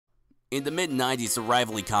In the mid-90s, the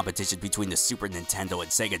rivalry competition between the Super Nintendo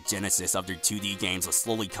and Sega Genesis of their 2D games was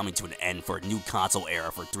slowly coming to an end for a new console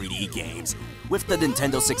era for 3D games. With the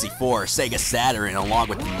Nintendo 64, Sega Saturn, along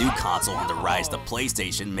with the new console on the rise, the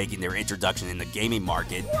PlayStation, making their introduction in the gaming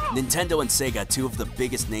market, Nintendo and Sega, two of the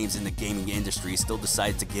biggest names in the gaming industry, still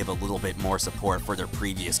decided to give a little bit more support for their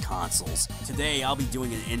previous consoles. Today, I'll be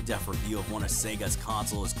doing an in-depth review of one of Sega's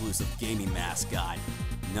console-exclusive gaming mascot.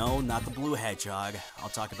 No, not the Blue Hedgehog. I'll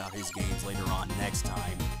talk about his games later on next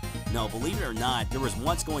time. No, believe it or not, there was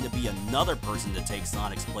once going to be another person to take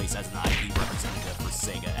Sonic's place as an IP representative for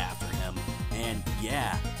Sega after him. And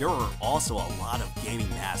yeah, there were also a lot of gaming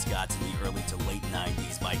mascots in the early to late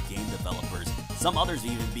 90s by game developers, some others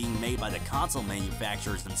even being made by the console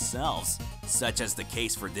manufacturers themselves, such as the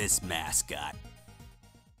case for this mascot.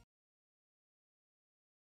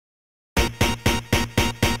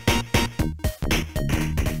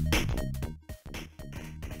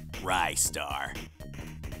 Ristar.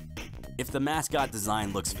 If the mascot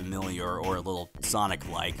design looks familiar or a little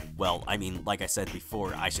Sonic-like, well, I mean, like I said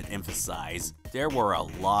before, I should emphasize, there were a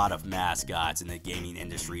lot of mascots in the gaming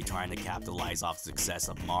industry trying to capitalize off the success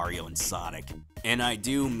of Mario and Sonic. And I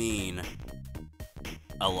do mean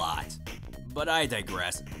a lot. But I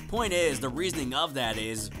digress. Point is, the reasoning of that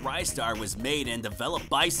is, Ristar was made and developed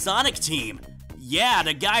by Sonic Team. Yeah,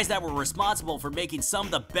 the guys that were responsible for making some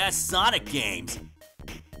of the best Sonic games.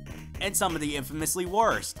 And some of the infamously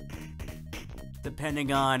worst,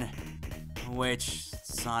 depending on which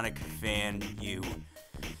Sonic fan you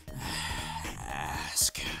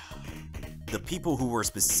ask. The people who were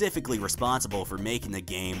specifically responsible for making the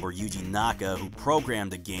game were Yuji Naka, who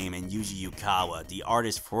programmed the game, and Yuji Yukawa, the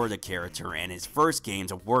artist for the character and his first game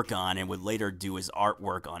to work on and would later do his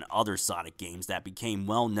artwork on other Sonic games that became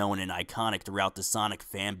well known and iconic throughout the Sonic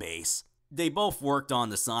fanbase. They both worked on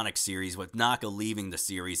the Sonic series, with Naka leaving the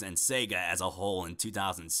series and Sega as a whole in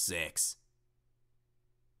 2006.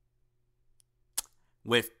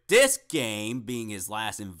 With this game being his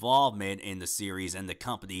last involvement in the series and the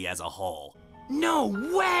company as a whole. No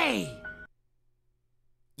way!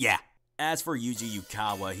 Yeah. As for Yuji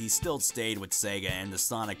Yukawa, he still stayed with Sega and the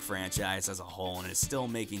Sonic franchise as a whole and is still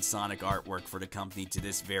making Sonic artwork for the company to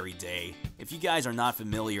this very day. If you guys are not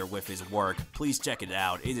familiar with his work, please check it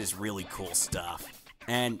out, it is really cool stuff.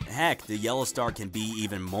 And heck, the Yellow Star can be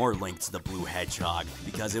even more linked to the Blue Hedgehog,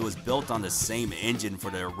 because it was built on the same engine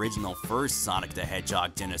for the original first Sonic the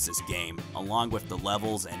Hedgehog Genesis game, along with the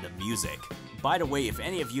levels and the music. By the way, if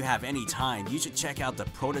any of you have any time, you should check out the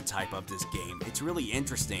prototype of this game. It's really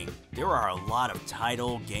interesting. There are a lot of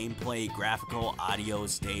title, gameplay, graphical, audio,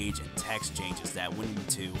 stage, and text changes that went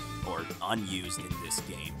into or unused in this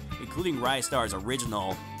game, including Ristar's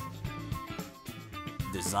original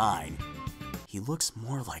design. He looks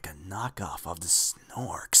more like a knockoff of the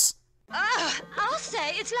Snorks. I'll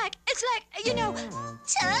say it's like, you know,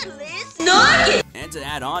 totally snorky. And to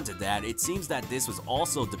add on to that, it seems that this was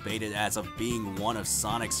also debated as of being one of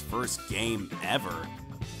Sonic's first game ever.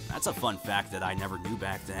 That's a fun fact that I never knew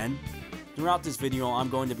back then. Throughout this video, I'm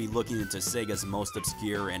going to be looking into Sega's most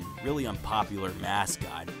obscure and really unpopular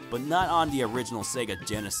mascot, but not on the original Sega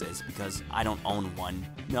Genesis because I don't own one.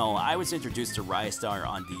 No, I was introduced to Ristar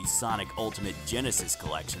on the Sonic Ultimate Genesis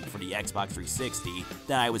collection for the Xbox 360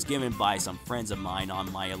 that I was given by some friends of mine on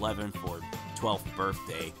my 11th or 12th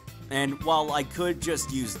birthday. And while I could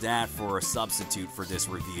just use that for a substitute for this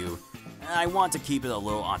review, I want to keep it a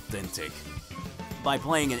little authentic by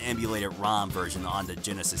playing an emulated ROM version on the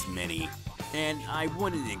Genesis Mini. And I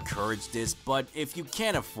wouldn't encourage this, but if you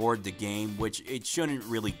can't afford the game, which it shouldn't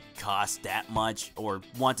really cost that much, or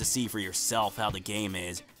want to see for yourself how the game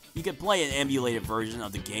is, you can play an emulated version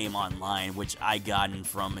of the game online, which I gotten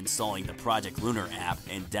from installing the Project Lunar app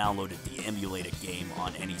and downloaded the emulated game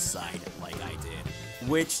on any site like I did,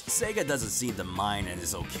 which Sega doesn't seem to mind and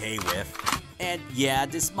is okay with. And yeah,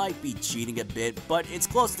 this might be cheating a bit, but it's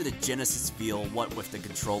close to the Genesis feel, what with the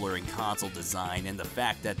controller and console design, and the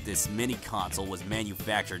fact that this mini console was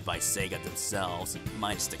manufactured by Sega themselves,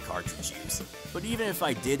 minus the cartridge use. But even if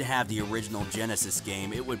I did have the original Genesis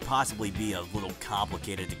game, it would possibly be a little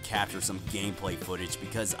complicated to capture some gameplay footage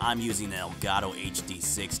because I'm using an Elgato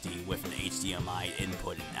HD60 with an HDMI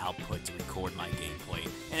input and output to record my gameplay,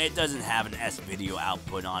 and it doesn't have an S-video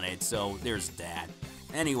output on it, so there's that.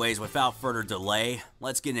 Anyways, without further delay,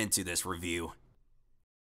 let's get into this review.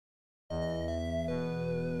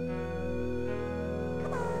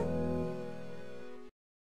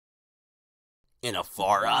 In a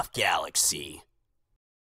far-off galaxy,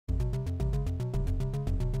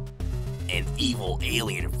 an evil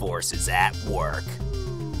alien force is at work.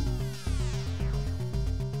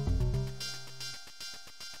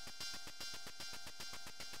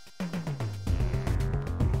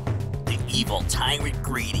 evil tyrant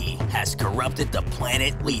Greedy has corrupted the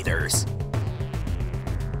planet leaders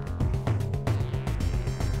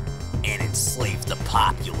and enslaved the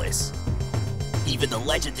populace. Even the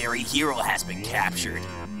legendary hero has been captured.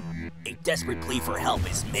 A desperate plea for help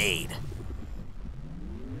is made.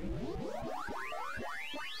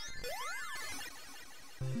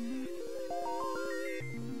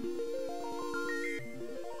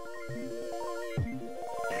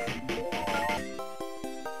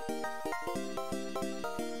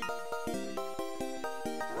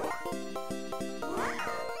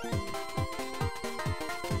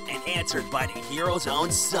 And answered by the hero's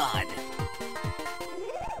own son.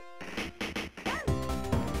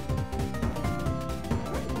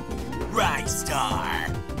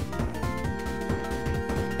 Ristar!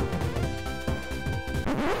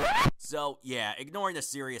 So, yeah, ignoring the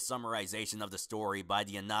serious summarization of the story by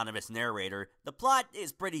the anonymous narrator, the plot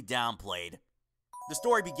is pretty downplayed. The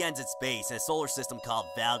story begins in space, in a solar system called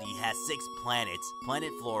Valdi has 6 planets: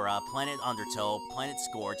 Planet Flora, Planet Undertow, Planet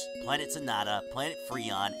Scorch, Planet Soleanna, Planet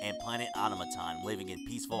Freon, and Planet Automaton, living in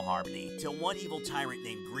peaceful harmony, till one evil tyrant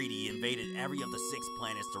named Greedy invaded every of the 6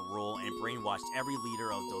 planets to rule and brainwashed every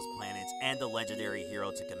leader of those planets and the legendary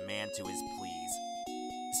hero to command to his pleas.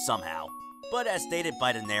 Somehow. But as stated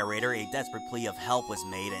by the narrator, a desperate plea of help was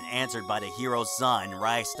made and answered by the hero's son,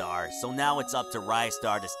 Ristar. So now it's up to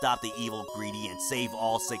Ristar to stop the evil Greedy and save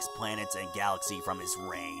all 6 planets and galaxy from his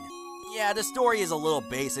reign. Yeah, the story is a little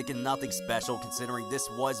basic and nothing special considering this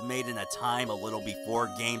was made in a time a little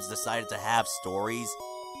before games decided to have stories.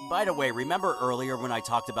 By the way, remember earlier when I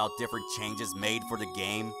talked about different changes made for the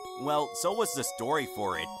game? Well, so was the story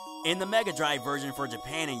for it. In the Mega Drive version for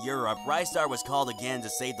Japan and Europe, Ristar was called again to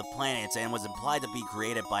save the planets and was implied to be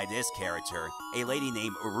created by this character, a lady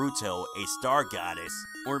named Uruto, a star goddess.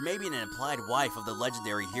 Or maybe an implied wife of the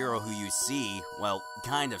legendary hero who you see, well,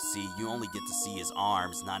 kind of see, you only get to see his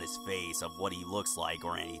arms, not his face, of what he looks like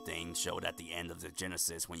or anything showed at the end of the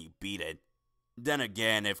Genesis when you beat it. Then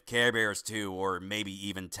again, if Care Bears 2, or maybe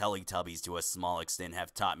even Teletubbies to a small extent,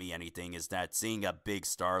 have taught me anything, is that seeing a big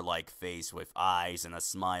star-like face with eyes and a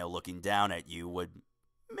smile looking down at you would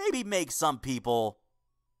maybe make some people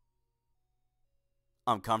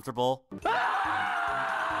uncomfortable.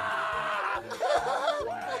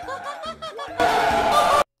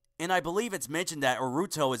 And I believe it's mentioned that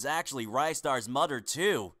Uruto is actually Ristar's mother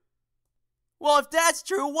too. Well, if that's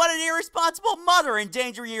true, what an irresponsible mother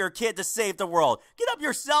endangering your kid to save the world. Get up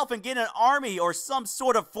yourself and get an army or some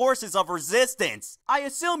sort of forces of resistance. I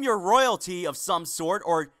assume you're royalty of some sort,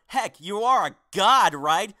 or heck, you are a god,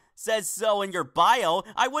 right? Says so in your bio.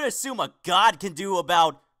 I would assume a god can do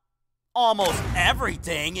about almost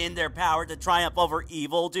everything in their power to triumph over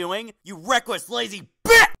evil doing. You reckless, lazy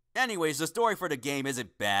bitch! Anyways, the story for the game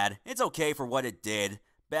isn't bad. It's okay for what it did.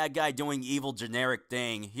 Bad guy doing evil generic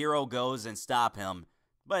thing, hero goes and stop him.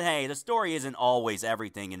 But hey, the story isn't always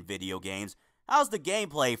everything in video games. How's the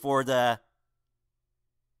gameplay for the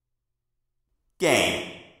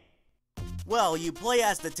game? Well, you play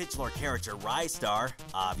as the titular character Ristar,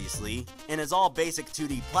 obviously, and as all basic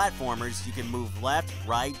 2D platformers, you can move left,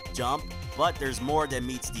 right, jump, but there's more than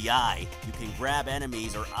meets the eye. You can grab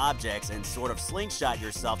enemies or objects and sort of slingshot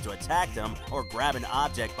yourself to attack them, or grab an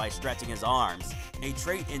object by stretching his arms. A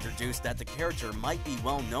trait introduced that the character might be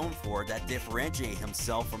well known for that differentiate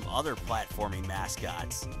himself from other platforming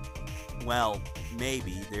mascots. Well,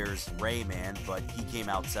 maybe there's Rayman, but he came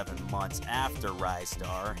out 7 months after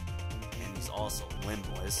Ristar. And he's also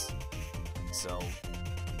limbless, so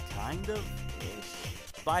kind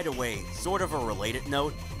of-ish. By the way, sort of a related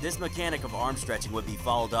note, this mechanic of arm stretching would be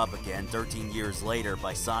followed up again 13 years later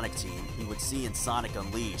by Sonic Team, who would see in Sonic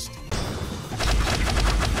Unleashed.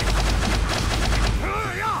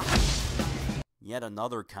 Yet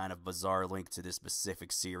another kind of bizarre link to this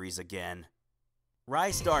specific series again.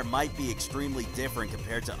 Ristar might be extremely different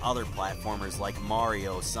compared to other platformers like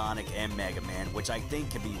Mario, Sonic, and Mega Man, which I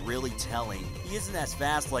think can be really telling. He isn't as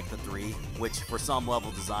fast like the 3, which for some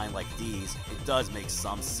level design like these, it does make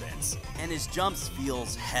some sense. And his jumps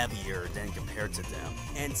feels heavier than compared to them.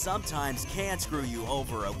 And sometimes can screw you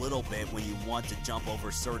over a little bit when you want to jump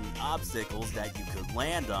over certain obstacles that you could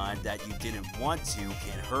land on that you didn't want to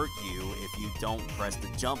can hurt you if you don't press the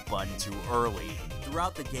jump button too early.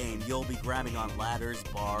 Throughout the game, you'll be grabbing on ladders,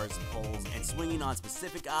 bars, poles, and swinging on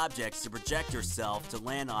specific objects to project yourself to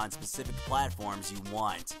land on specific platforms you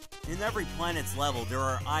want. In every planet's level, there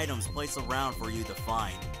are items placed around for you to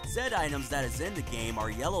find. Said items that is in the game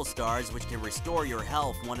are yellow stars, which can restore your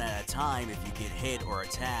health one at a time if you get hit or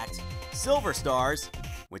attacked. Silver stars,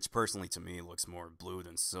 which personally to me looks more blue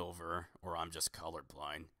than silver, or I'm just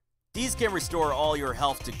colorblind. These can restore all your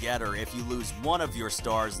health together if you lose one of your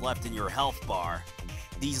stars left in your health bar.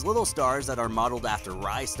 These little stars that are modeled after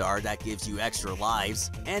Ristar that gives you extra lives,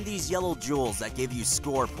 and these yellow jewels that give you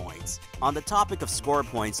score points. On the topic of score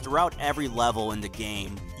points, throughout every level in the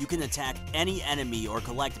game, you can attack any enemy or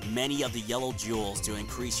collect many of the yellow jewels to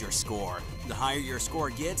increase your score. The higher your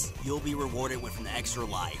score gets, you'll be rewarded with an extra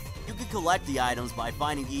life. You can collect the items by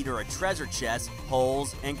finding either a treasure chest,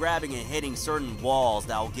 holes, and grabbing and hitting certain walls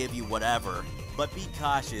that will give you whatever. But be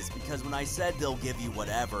cautious, because when I said they'll give you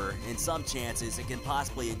whatever, in some chances it can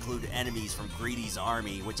possibly include enemies from Greedy's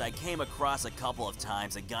army, which I came across a couple of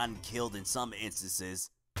times and gotten killed in some instances.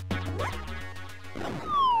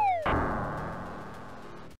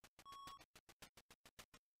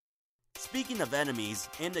 Speaking of enemies,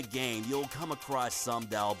 in the game you'll come across some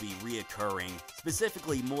that'll be reoccurring,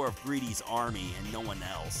 specifically more of Greedy's army and no one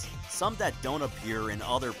else. Some that don't appear in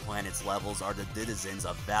other planets' levels are the denizens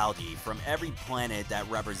of Valdi from every planet that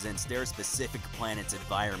represents their specific planet's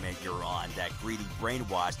environment you're on that Greedy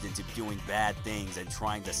brainwashed into doing bad things and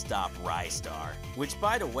trying to stop Ristar. Which,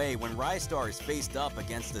 by the way, when Ristar is faced up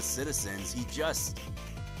against the citizens, he just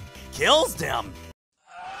kills them!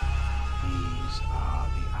 These are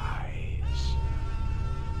the eyes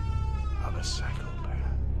of a psychopath.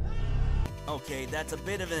 Okay, that's a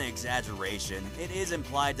bit of an exaggeration. It is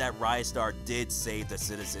implied that Ristar did save the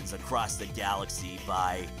citizens across the galaxy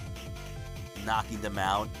by knocking them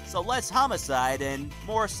out. So less homicide and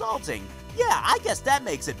more assaulting. Yeah, I guess that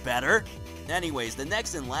makes it better. Anyways, the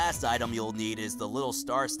next and last item you'll need is the little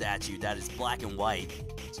star statue that is black and white.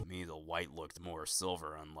 To me, the white looked more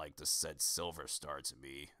silver, unlike the said silver star to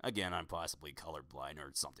me. Again, I'm possibly colorblind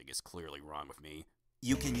or something is clearly wrong with me.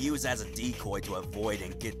 You can use as a decoy to avoid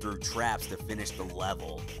and get through traps to finish the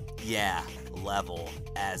level. Yeah, level,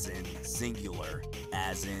 as in singular,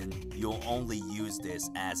 as in you'll only use this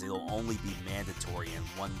as it'll only be mandatory in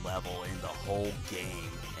one level in the whole game,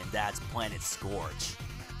 and that's Planet Scorch.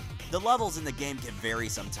 The levels in the game can vary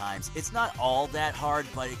sometimes. It's not all that hard,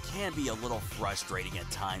 but it can be a little frustrating at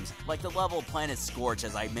times. Like the level Planet Scorch,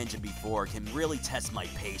 as I mentioned before, can really test my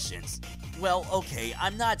patience. Well, okay,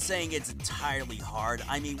 I'm not saying it's entirely hard.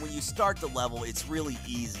 I mean, when you start the level, it's really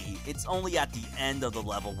easy. It's only at the end of the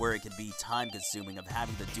level where it can be time-consuming of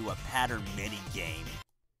having to do a pattern mini-game.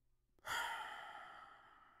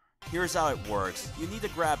 Here's how it works. You need to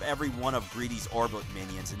grab every one of Greedy's orbit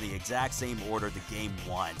minions in the exact same order the game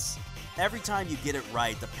wants. Every time you get it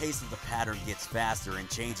right, the pace of the pattern gets faster and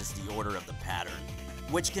changes the order of the pattern,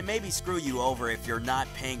 which can maybe screw you over if you're not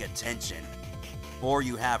paying attention, or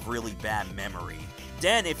you have really bad memory.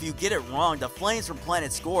 Then, if you get it wrong, the flames from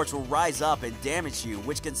Planet Scorch will rise up and damage you,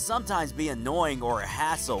 which can sometimes be annoying or a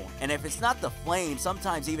hassle. And if it's not the flames,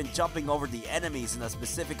 sometimes even jumping over the enemies in a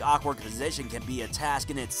specific awkward position can be a task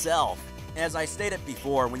in itself. As I stated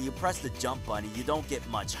before, when you press the jump button, you don't get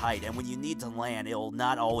much height, and when you need to land, it'll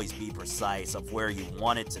not always be precise of where you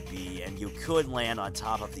want it to be, and you could land on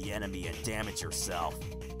top of the enemy and damage yourself.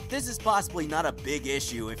 This is possibly not a big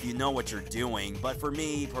issue if you know what you're doing, but for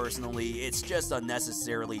me, personally, it's just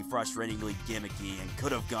unnecessarily frustratingly gimmicky and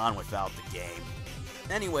could have gone without the game.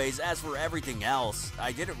 Anyways, as for everything else,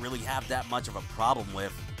 I didn't really have that much of a problem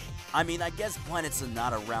with. I mean, I guess Planet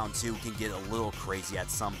Sonata Round 2 can get a little crazy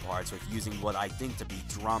at some parts with using what I think to be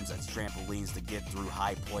drums as trampolines to get through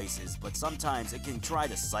high places, but sometimes it can try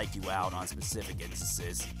to psych you out on specific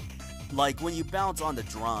instances. Like, when you bounce on the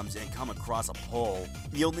drums and come across a pole,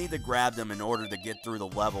 you'll need to grab them in order to get through the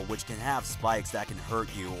level, which can have spikes that can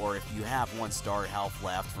hurt you, or if you have 1 star health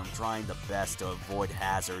left from trying the best to avoid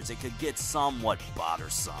hazards, it could get somewhat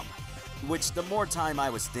bothersome. Which, the more time I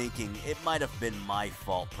was thinking, it might have been my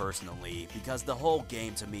fault personally, because the whole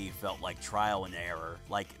game to me felt like trial and error,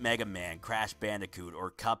 like Mega Man, Crash Bandicoot,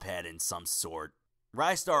 or Cuphead in some sort.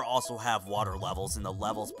 Ristar also have water levels in the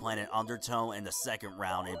levels Planet Undertow and the second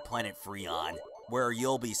round in Planet Freon, where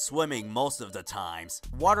you'll be swimming most of the times.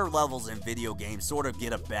 Water levels in video games sort of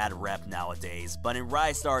get a bad rep nowadays, but in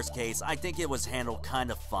Ristar's case, I think it was handled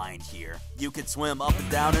kind of fine here. You can swim up and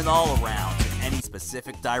down and all around in any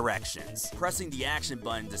specific directions, pressing the action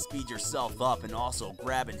button to speed yourself up and also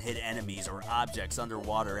grab and hit enemies or objects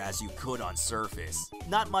underwater as you could on surface.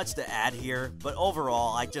 Not much to add here, but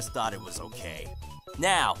overall, I just thought it was okay.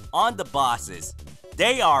 Now, on the bosses.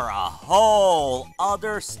 They are a whole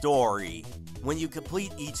other story. When you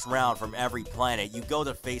complete each round from every planet, you go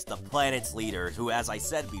to face the planet's leaders, who, as I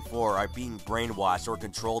said before, are being brainwashed or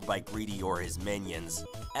controlled by Greedy or his minions.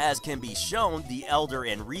 As can be shown, the Elder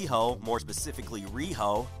and Riho, more specifically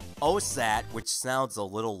Riho, Osat, which sounds a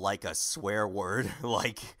little like a swear word,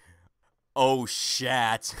 like, oh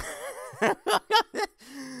shat.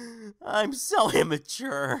 I'm so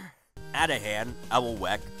immature. Adahan,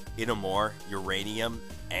 Elwek, Inamor, Uranium,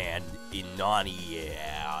 and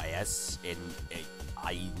Inonius,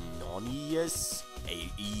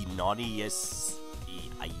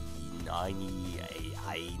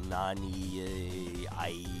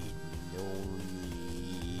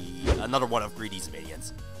 another one of Greedy's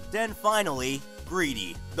minions. Then finally,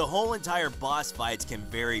 Greedy. The whole entire boss fights can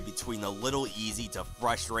vary between a little easy to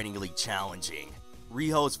frustratingly challenging.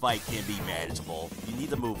 Riho's fight can be manageable. You need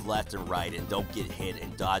to move left and right and don't get hit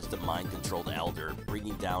and dodge the mind-controlled Elder,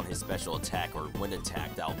 bringing down his special attack, or when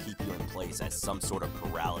attacked, that'll keep you in place as some sort of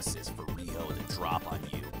paralysis for Riho to drop on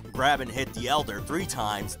you. Grab and hit the Elder 3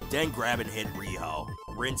 times, then grab and hit Riho.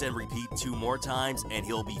 Rinse and repeat 2 more times and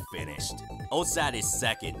he'll be finished. Osat is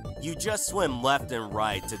second. You just swim left and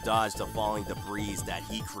right to dodge the falling debris that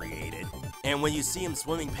he created. And when you see him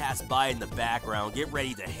swimming past by in the background, get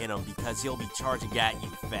ready to hit him because he'll be charging at you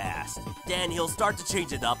fast. Then he'll start to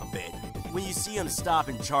change it up a bit. When you see him stop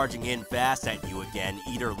and charging in fast at you again,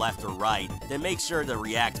 either left or right, then make sure to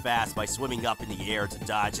react fast by swimming up in the air to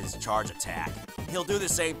dodge his charge attack. He'll do the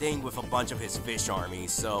same thing with a bunch of his fish army,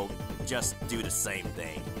 so just do the same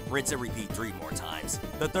thing. Rinse and repeat 3 more times.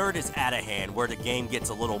 The third is Adahan, where the game gets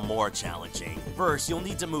a little more challenging. First, you'll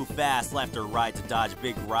need to move fast left or right to dodge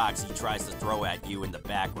big rocks he tries to throw at you in the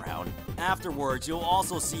background. Afterwards, you'll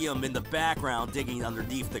also see him in the background digging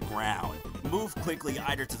underneath the ground. Move quickly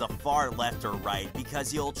either to the far left or right,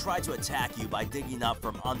 because he'll try to attack you by digging up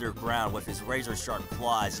from underground with his razor-sharp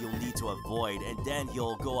claws you'll need to avoid, and then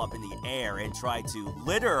he'll go up in the air and try to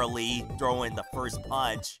literally throw in the first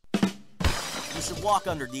punch. You should walk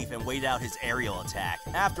underneath and wait out his aerial attack.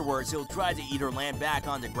 Afterwards, he'll try to either land back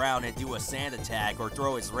on the ground and do a sand attack or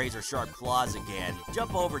throw his razor-sharp claws again.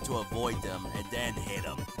 Jump over to avoid them and then hit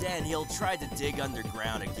him. Then he'll try to dig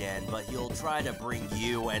underground again, but he'll try to bring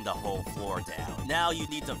you and the whole floor down. Now you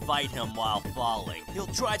need to fight him while falling. He'll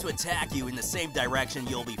try to attack you in the same direction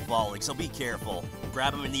you'll be falling, so be careful.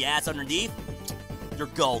 Grab him in the ass underneath. You're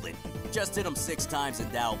golden. Just hit him 6 times and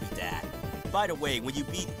that'll be that. By the way, when you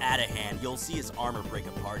beat Adahan, you'll see his armor break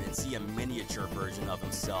apart and see a miniature version of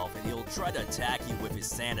himself, and he'll try to attack you with his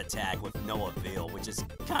sand attack with no avail, which is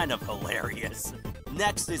kind of hilarious.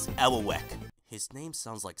 Next is Elwek. His name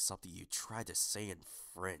sounds like something you tried to say in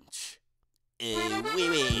French.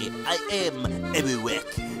 Oui, I am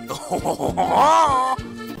Elwek.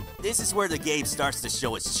 This is where the game starts to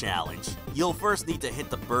show its challenge. You'll first need to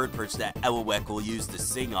hit the bird perch that Elwek will use to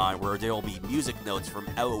sing on, where there will be music notes from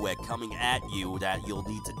Elwek coming at you that you'll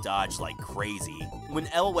need to dodge like crazy. When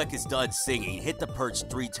Elwek is done singing, hit the perch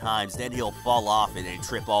 3 times, then he'll fall off it and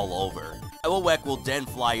trip all over. Elwek will then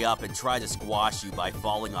fly up and try to squash you by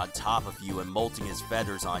falling on top of you and molting his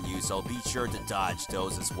feathers on you, so be sure to dodge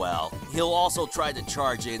those as well. He'll also try to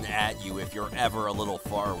charge in at you if you're ever a little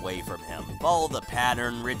far away from him. Follow the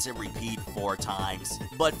pattern, rinse and repeat 4 times.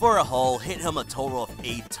 But for a whole, hit him a total of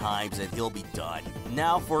 8 times and he'll be done.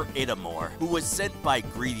 Now for Idamore, who was sent by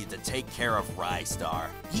Greedy to take care of Ristar.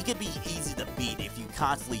 He can be easy to beat if you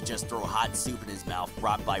constantly just throw hot soup in his mouth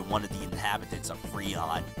brought by one of the inhabitants of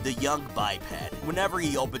Freon, the young biped. Whenever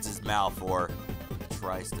he opens his mouth or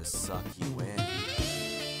tries to suck you in,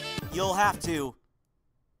 you'll have to...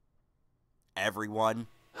 Everyone...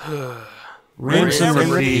 Rinse and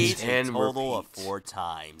repeat. A total of 4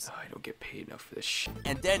 times. Oh, I don't get paid enough for this shit.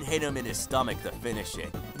 And then hit him in his stomach to finish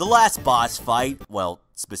it. The last boss fight, well,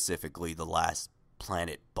 specifically the last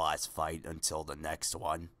planet boss fight until the next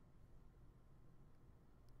one.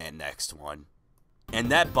 And next one. And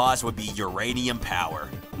that boss would be Uranium Power.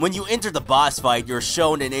 When you enter the boss fight, you're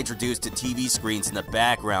shown and introduced to TV screens in the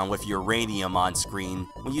background with Uranium on screen.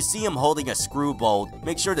 When you see him holding a screw bolt,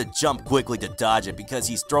 make sure to jump quickly to dodge it because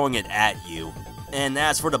he's throwing it at you. And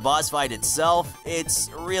as for the boss fight itself, it's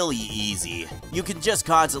really easy. You can just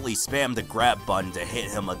constantly spam the grab button to hit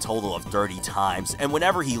him a total of 30 times, and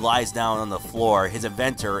whenever he lies down on the floor, his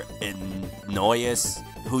inventor, Noyes,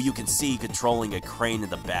 who you can see controlling a crane in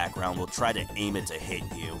the background, will try to aim it to hit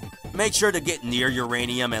you. Make sure to get near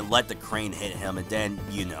Uranium and let the crane hit him, and then,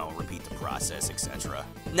 you know, repeat the process, etc.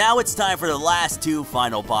 Now it's time for the last 2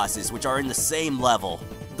 final bosses, which are in the same level.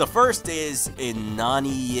 The first is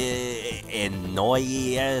Noyes,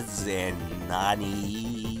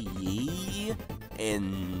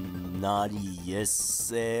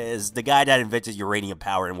 the guy that invented Uranium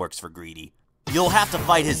Power and works for Greedy. You'll have to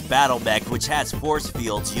fight his battle mech, which has force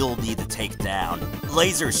fields you'll need to take down,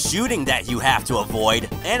 laser shooting that you have to avoid,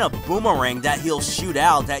 and a boomerang that he'll shoot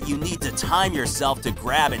out that you need to time yourself to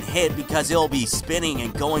grab and hit because it'll be spinning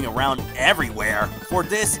and going around everywhere. For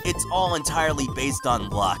this, it's all entirely based on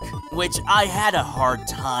luck, which I had a hard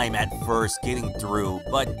time at first getting through,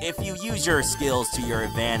 but if you use your skills to your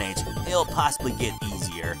advantage, it'll possibly get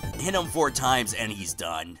easier. Hit him 4 times and he's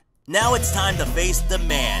done. Now it's time to face the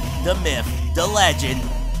man, the myth, the legend,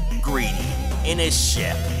 Greedy, in his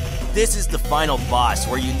ship. This is the final boss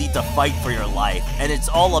where you need to fight for your life, and it's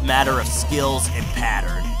all a matter of skills and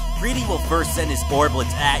pattern. Greedy will first send his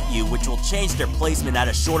orblets at you, which will change their placement at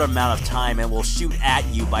a short amount of time and will shoot at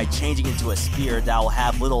you by changing into a spear that will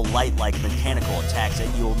have little light-like mechanical attacks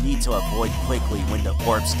that you will need to avoid quickly when the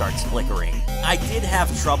orb starts flickering. I did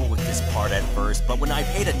have trouble with this part at first, but when I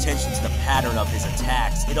paid attention to the pattern of his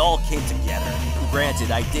attacks, it all came together.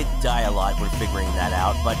 Granted, I did die a lot when figuring that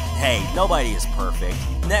out, but hey, nobody is perfect.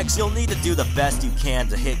 Next, you'll need to do the best you can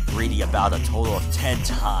to hit Greedy about a total of 10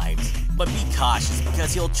 times. But be cautious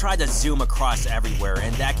because he'll try to zoom across everywhere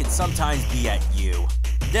and that can sometimes be at you.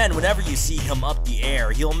 Then whenever you see him up the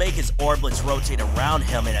air, he'll make his orblets rotate around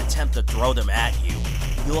him and attempt to throw them at you.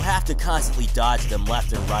 You'll have to constantly dodge them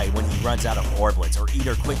left and right when he runs out of orblets or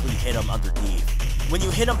either quickly hit him underneath. When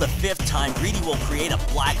you hit him the 5th time, Greedy will create a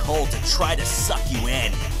black hole to try to suck you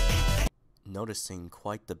in. Noticing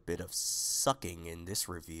quite the bit of sucking in this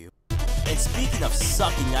review. And speaking of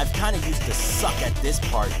sucking, I've kind of used to suck at this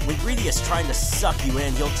part. When Greedy is trying to suck you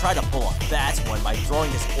in, he'll try to pull a fast one by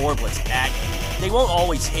throwing his orblets at you. They won't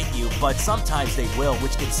always hit you, but sometimes they will,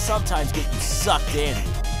 which can sometimes get you sucked in.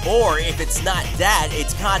 Or if it's not that,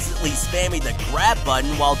 it's constantly spamming the grab button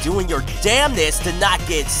while doing your damnness to not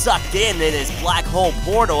get sucked in his black hole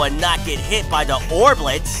portal and not get hit by the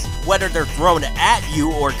orblets. Whether they're thrown at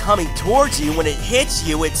you or coming towards you, when it hits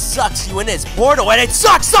you, it sucks you in its portal, and it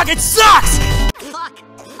sucks, it sucks! Fuck!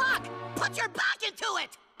 Put your back into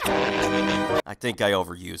it! I think I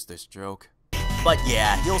overused this joke. But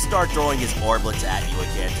yeah, he'll start throwing his orblets at you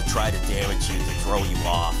again to try to damage you to throw you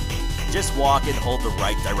off. Just walk and hold the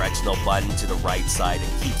right directional button to the right side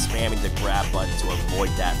and keep spamming the grab button to avoid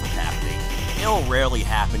that from happening. It'll rarely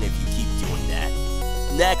happen if you keep doing that.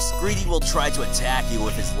 Next, Greedy will try to attack you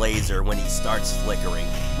with his laser when he starts flickering.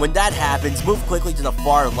 When that happens, move quickly to the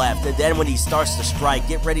far left, and then when he starts to strike,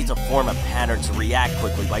 get ready to form a pattern to react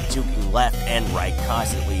quickly by juking left and right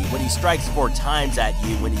constantly. When he strikes 4 times at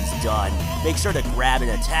you when he's done, make sure to grab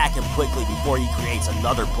and attack him quickly before he creates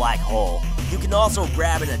another black hole. You can also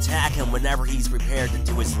grab and attack him whenever he's prepared to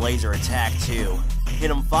do his laser attack too.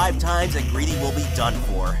 Hit him 5 times and Greedy will be done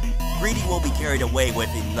for. Greedy will be carried away with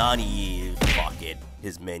Inani, fuck it,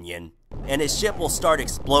 his minion, and his ship will start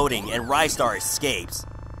exploding and Ristar escapes.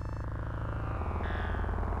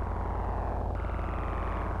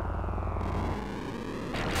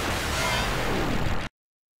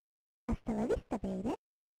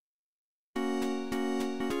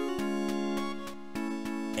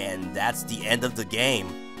 And that's the end of the game.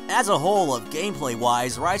 As a whole, of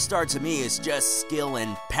gameplay-wise, Ristar to me is just skill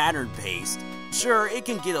and pattern-based. Sure, it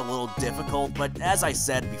can get a little difficult, but as I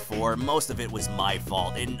said before, most of it was my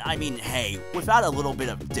fault, and I mean, hey, without a little bit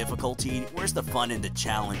of difficulty, where's the fun in the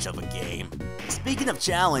challenge of a game? Speaking of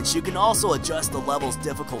challenge, you can also adjust the level's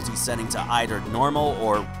difficulty setting to either normal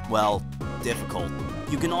or, well, difficult.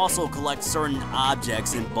 You can also collect certain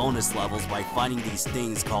objects in bonus levels by finding these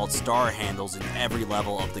things called star handles in every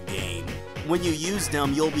level of the game. When you use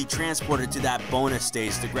them, you'll be transported to that bonus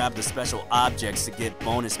stage to grab the special objects to get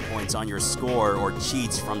bonus points on your score or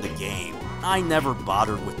cheats from the game. I never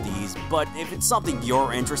bothered with these, but if it's something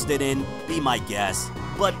you're interested in, be my guest.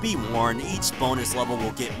 But be warned, each bonus level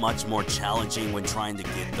will get much more challenging when trying to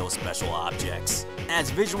get those special objects.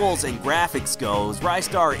 As visuals and graphics goes,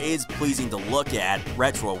 Ristar is pleasing to look at,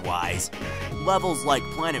 retro-wise. Levels like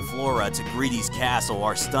Planet Flora to Greedy's Castle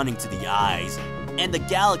are stunning to the eyes. And the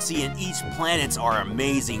galaxy and each planet are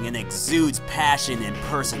amazing and exudes passion and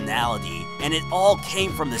personality. And it all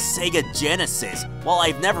came from the Sega Genesis. While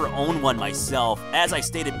I've never owned one myself, as I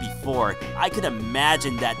stated before, I could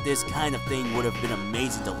imagine that this kind of thing would have been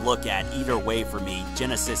amazing to look at either way for me,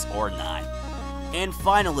 Genesis or not. And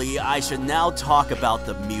finally, I should now talk about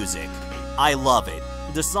the music. I love it.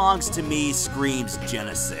 The songs to me screams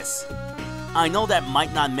Genesis. I know that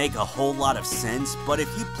might not make a whole lot of sense, but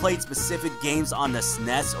if you played specific games on the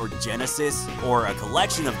SNES or Genesis, or a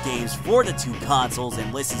collection of games for the two consoles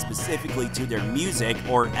and listened specifically to their music,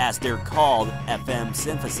 or as they're called, FM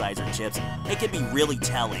synthesizer chips, it can be really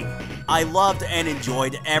telling. I loved and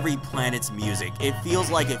enjoyed every planet's music. It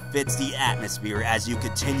feels like it fits the atmosphere as you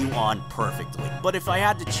continue on perfectly. But if I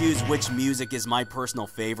had to choose which music is my personal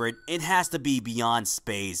favorite, it has to be Beyond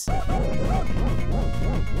Space.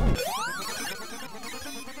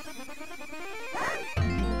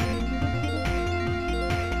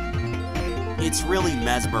 It's really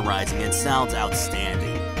mesmerizing and sounds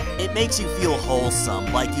outstanding. It makes you feel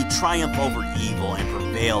wholesome, like you triumph over evil and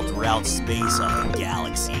prevail throughout space of the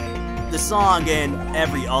galaxy. The song and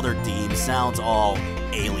every other theme sounds all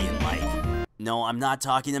alien-like. No, I'm not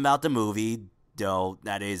talking about the movie, though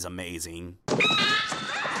that is amazing.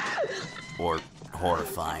 Or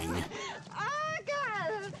horrifying.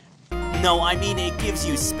 No, I mean it gives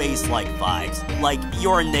you space-like vibes, like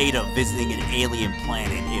you're a native visiting an alien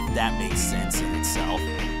planet, if that makes sense in itself.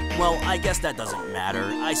 Well, I guess that doesn't matter.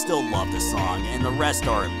 I still love the song, and the rest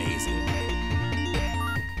are amazing.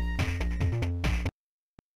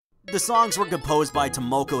 The songs were composed by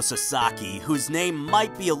Tomoko Sasaki, whose name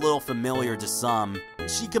might be a little familiar to some.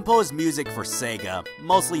 She composed music for Sega,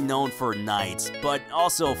 mostly known for Knights, but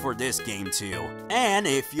also for this game too. And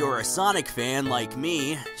if you're a Sonic fan like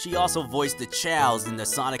me, she also voiced the Chows in the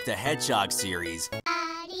Sonic the Hedgehog series.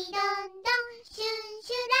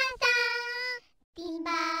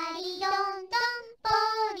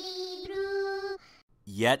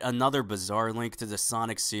 Yet another bizarre link to the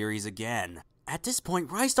Sonic series again. At this point,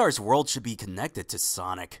 Ristar's world should be connected to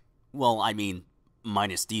Sonic. Well, I mean,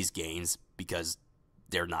 minus these games, because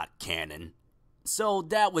they're not canon. So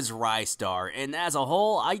that was Ristar, and as a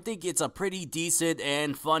whole, I think it's a pretty decent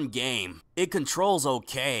and fun game. It controls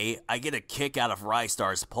okay. I get a kick out of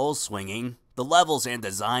Ristar's pole swinging. The levels and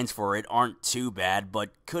designs for it aren't too bad,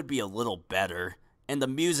 but could be a little better. And the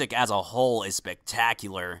music as a whole is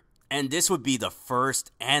spectacular. And this would be the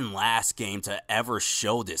first and last game to ever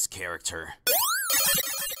show this character.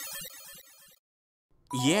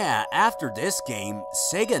 Yeah, after this game,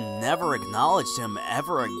 Sega never acknowledged him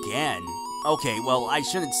ever again. Okay, well, I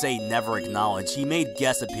shouldn't say never acknowledged. He made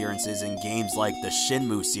guest appearances in games like the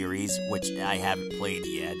Shenmue series, which I haven't played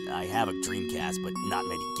yet. I have a Dreamcast, but not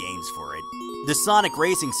many games for it. The Sonic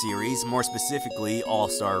Racing series, more specifically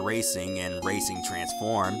All-Star Racing and Racing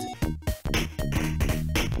Transformed.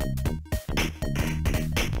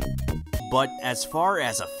 But as far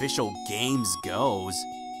as official games goes,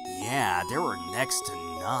 yeah, there were next to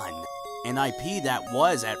none. An IP that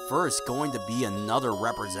was at first going to be another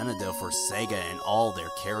representative for Sega and all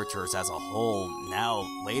their characters as a whole, now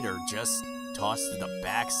later just tossed to the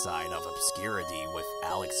backside of obscurity with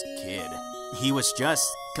Alex Kidd. He was just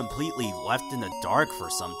completely left in the dark for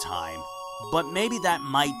some time. But maybe that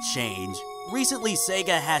might change. Recently,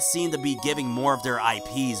 Sega has seemed to be giving more of their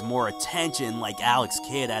IPs more attention, like Alex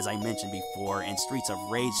Kidd, as I mentioned before, and Streets of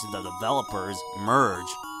Rage to the developers merge.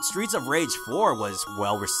 Streets of Rage 4 was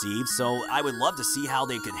well received, so I would love to see how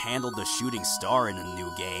they could handle the shooting star in a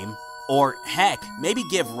new game. Or heck, maybe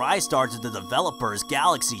give Ristar to the developers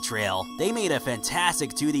Galaxy Trail. They made a fantastic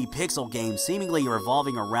 2D pixel game seemingly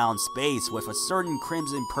revolving around space with a certain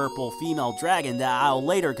crimson purple female dragon that I'll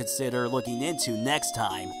later consider looking into next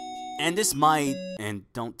time. And this might,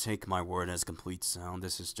 and don't take my word as complete sound,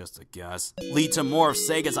 this is just a guess, lead to more of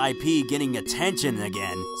Sega's IP getting attention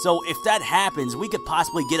again. So if that happens, we could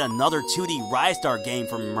possibly get another 2D Ristar game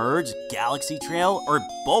from Merge, Galaxy Trail, or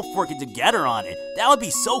both working together on it. That would be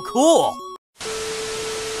so cool!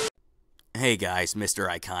 Hey guys,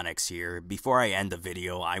 Mr.IconX here. Before I end the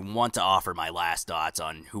video, I want to offer my last thoughts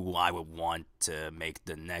on who I would want to make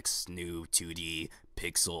the next new 2D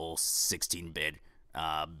pixel 16-bit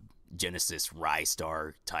Genesis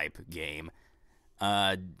Ristar type game.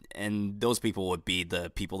 And those people would be the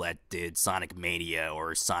people that did Sonic Mania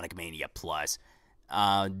or Sonic Mania Plus.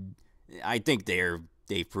 I think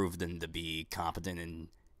they've proved them to be competent in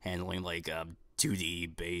handling like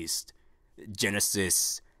 2D based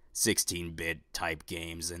Genesis 16-bit type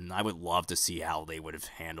games, and I would love to see how they would have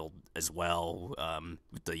handled as well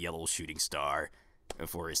with the Yellow Shooting Star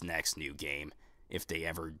for his next new game, if they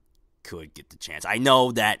ever could get the chance. I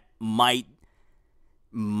know that might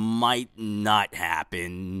not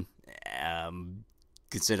happen,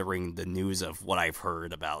 considering the news of what I've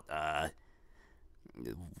heard about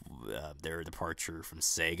their departure from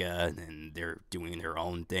Sega, and they're doing their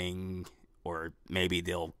own thing, or maybe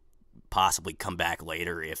they'll possibly come back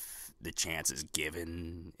later if the chance is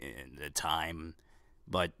given in the time.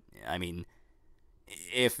 But I mean,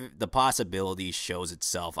 if the possibility shows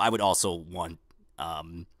itself, I would also want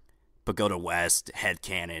Pagoda West,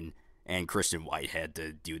 Headcanon, and Christian Whitehead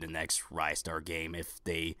to do the next Ristar game if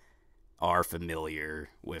they are familiar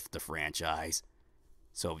with the franchise.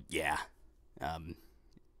 So yeah,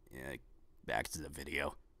 back to the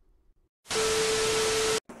video.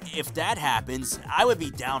 If that happens, I would be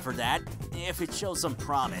down for that if it shows some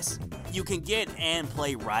promise. You can get and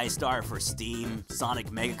play Ristar for Steam,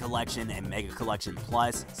 Sonic Mega Collection and Mega Collection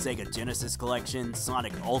Plus, Sega Genesis Collection,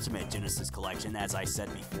 Sonic Ultimate Genesis Collection, as I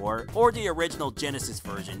said before, or the original Genesis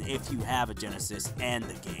version if you have a Genesis and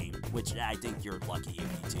the game, which I think you're lucky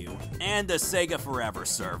if you do, and the Sega Forever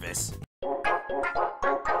service.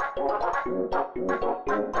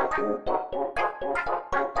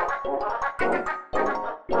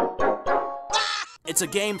 It's a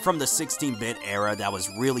game from the 16-bit era that was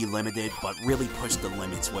really limited, but really pushed the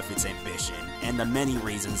limits with its ambition, and the many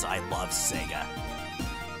reasons I love Sega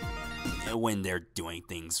when they're doing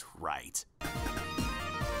things right.